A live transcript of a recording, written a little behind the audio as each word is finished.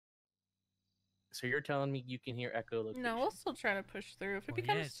So you're telling me you can hear echolocation? No, we'll still try to push through. If it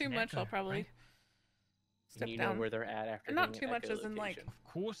becomes too much, I'll probably step you down. know where they're at after Not too much as in like. Of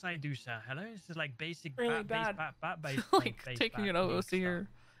course I do, sir. Hello, this is like basic really bat, bad. base, like taking an OOC or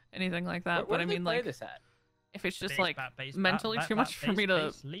anything like that. Where but I mean, play like, this at? if it's just like mentally too much for me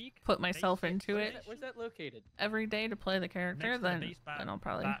to put myself into it, where's that located? Every day to play the character, then I'll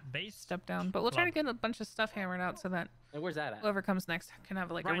probably step down. But we'll try to get a bunch of stuff hammered out so that where's that at? Whoever comes next can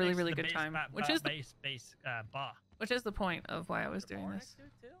have like a really, really good time, which is the point of why I was doing this.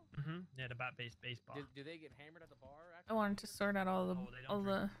 Yeah, the bat base bar. Do they get hammered at the bar? I wanted to sort out all the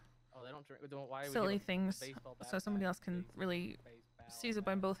they don't drink. Why silly things so somebody else can really seize it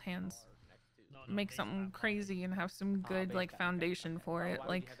by both hands. Make something crazy and have some good like foundation for it,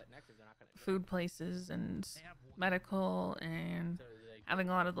 like food places and medical and having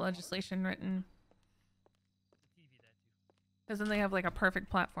a lot of the legislation written, because then they have like a perfect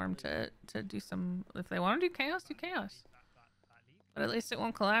platform to do some. If they want to do chaos, but at least it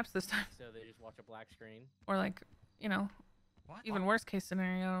won't collapse this time. So they just watch a black screen, or like, you know, even worst case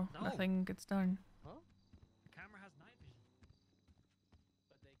scenario, nothing gets done.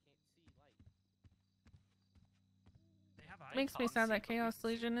 Makes me sad that Chaos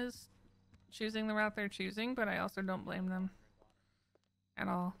Legion is choosing the route they're choosing, but I also don't blame them at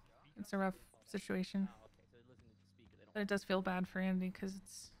all. It's a rough situation. But it does feel bad for Andi because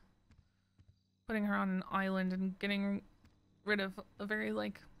it's putting her on an island and getting rid of a very,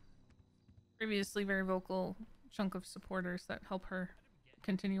 like, previously very vocal chunk of supporters that help her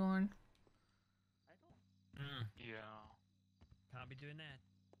continue on. Yeah. Can't be doing that.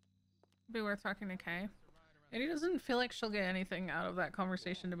 Be worth talking to Kay. It doesn't feel like she'll get anything out of that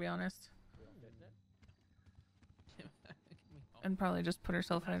conversation, to be honest. And probably just put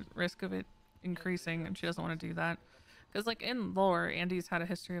herself at risk of it increasing, and she doesn't want to do that. Because, like, in lore, Andi's had a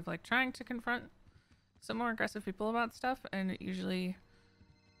history of, like, trying to confront some more aggressive people about stuff, and it usually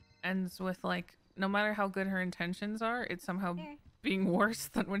ends with, like, no matter how good her intentions are, it's somehow being worse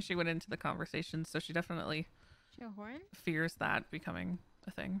than when she went into the conversation. So she definitely fears that becoming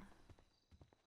a thing.